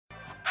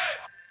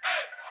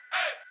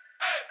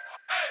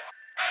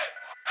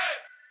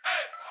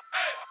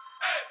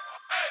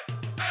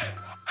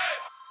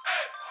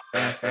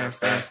That's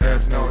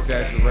no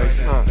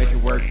exaggeration. Make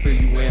it work, fill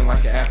you in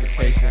like an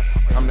application.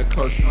 I'm the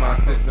coach for my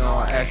assistant, all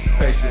I ask is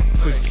patient.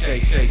 Push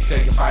it,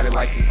 shake your body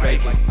like it's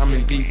bacon. I'm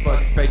in deep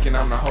fucking faking,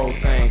 I'm the whole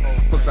thing.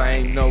 Plus I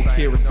ain't no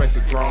kid, respect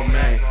the grown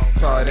man.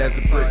 Solid as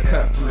a brick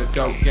cut from the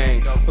dope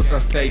game. Plus I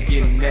stay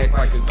getting neck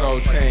like a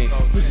gold chain.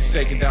 Push it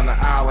shaking down the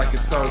aisle like a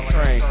soul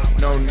train.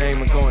 No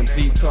name, I'm going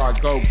deep till I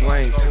go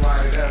blank.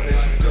 Light it up, and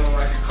she feeling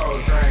like a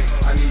cold drain.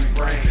 I need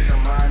brain, her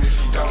mind if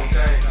she don't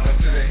think. Let's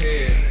to the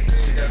head.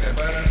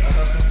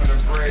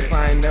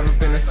 I ain't never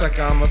been a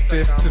sucker, I'm a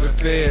fifth to the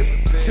feds.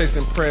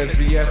 Chasing press,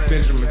 BF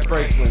Benjamin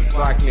Franklin's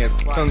Loch Ness.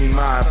 Tell me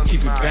my,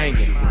 keep it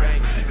banging.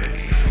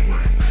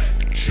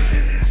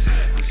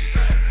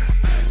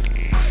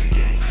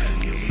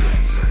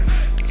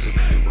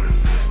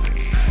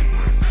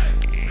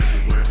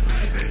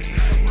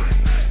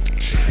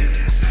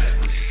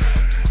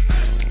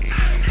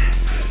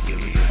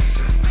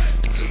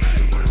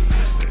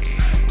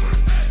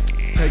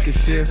 Take a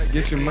shift,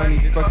 get your money,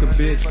 fuck a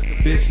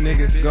bitch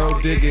nigga, go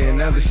digger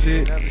and other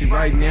shit. See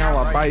right now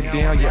I bite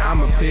down, yeah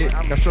I'm a pit.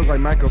 Got stroke like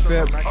Michael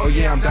Phelps, oh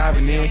yeah I'm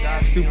diving in.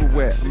 Super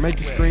wet, make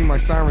you scream like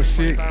siren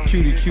shit.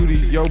 Cutie,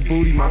 yo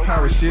booty, my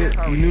pirate shit.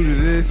 You new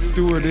to this,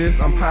 stewardess,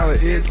 I'm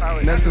pilot it's.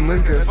 Nuts and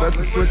liquor, bust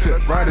a switcher,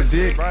 ride a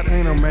dick.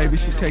 Ain't no maybe,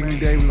 she take me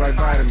daily like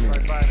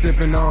vitamins.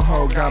 Sipping on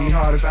hoe, got me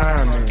hard as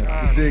Iron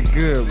Man. This dick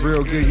good,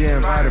 real good, yeah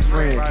invite a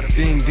friend.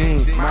 Ding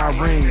ding, my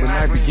ring, the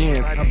night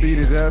begins. I beat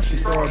it up, she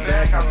throw it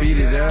back, I beat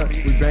it up.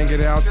 We bang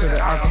it out till the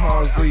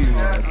alcohol is leaving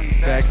us.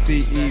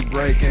 Backseat,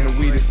 e-brake, and the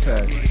weed is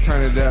touch.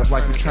 Turn it up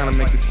like we're trying to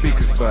make the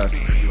speakers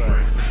bust.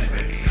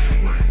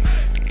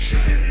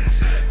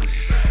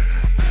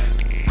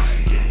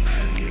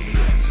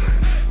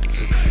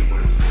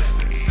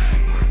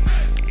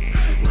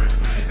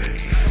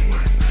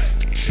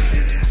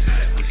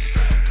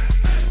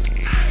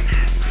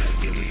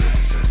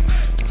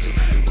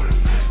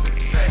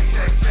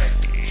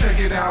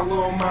 It out,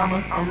 little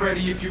mama, I'm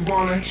ready if you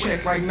wanna.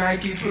 Check like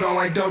Nikes, put on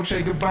like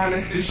Dolce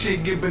Gabbana. This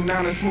shit get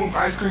banana, smooth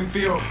ice cream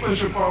feel.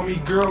 Push up on me,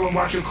 girl, and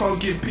watch your clothes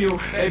get peeled.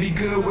 They be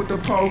good with the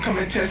pole, come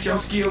and test your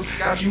skills.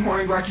 Got you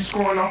horny like you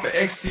scoring off an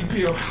ecstasy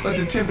pill. Let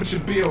the temperature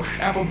build,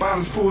 apple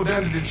bottoms pulled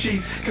under the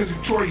cheeks. Cause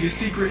Victoria's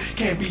Secret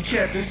can't be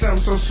kept in something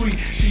so sweet.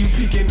 See you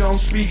peeking, don't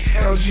speak,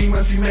 LG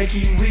must be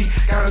making you weak.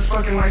 Got us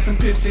fucking like some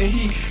pits in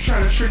heat,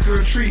 trying to trick or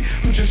treat.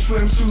 Put your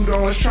swimsuit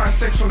on, let's try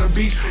sex on the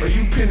beach. Or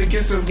you pinned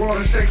against the wall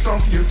and sex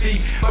off your feet.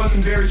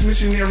 Bustin' berries,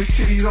 missionaries,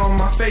 titties on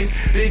my face.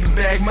 Big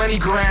bag, money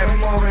grab,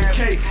 I'm on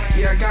cake.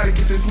 Yeah, I gotta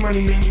get this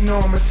money, man, you know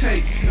I'ma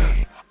take.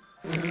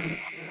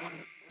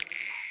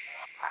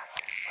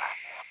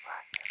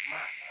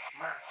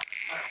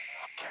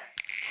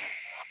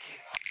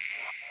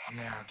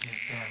 Now get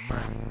that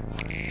money.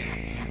 If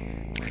you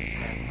with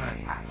that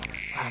money,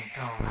 ain't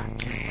gonna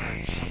get my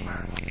cheese.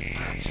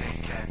 Yeah,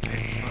 chase that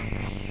paper for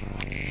me.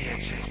 Yeah,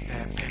 chase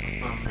that paper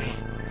for me.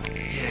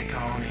 Yeah, go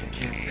on and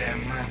get that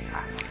money.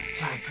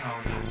 Yeah, go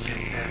on and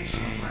get that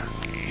cheese.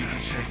 You can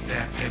chase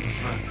that paper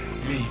for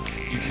me.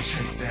 You can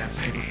chase that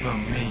paper for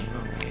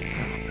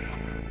me.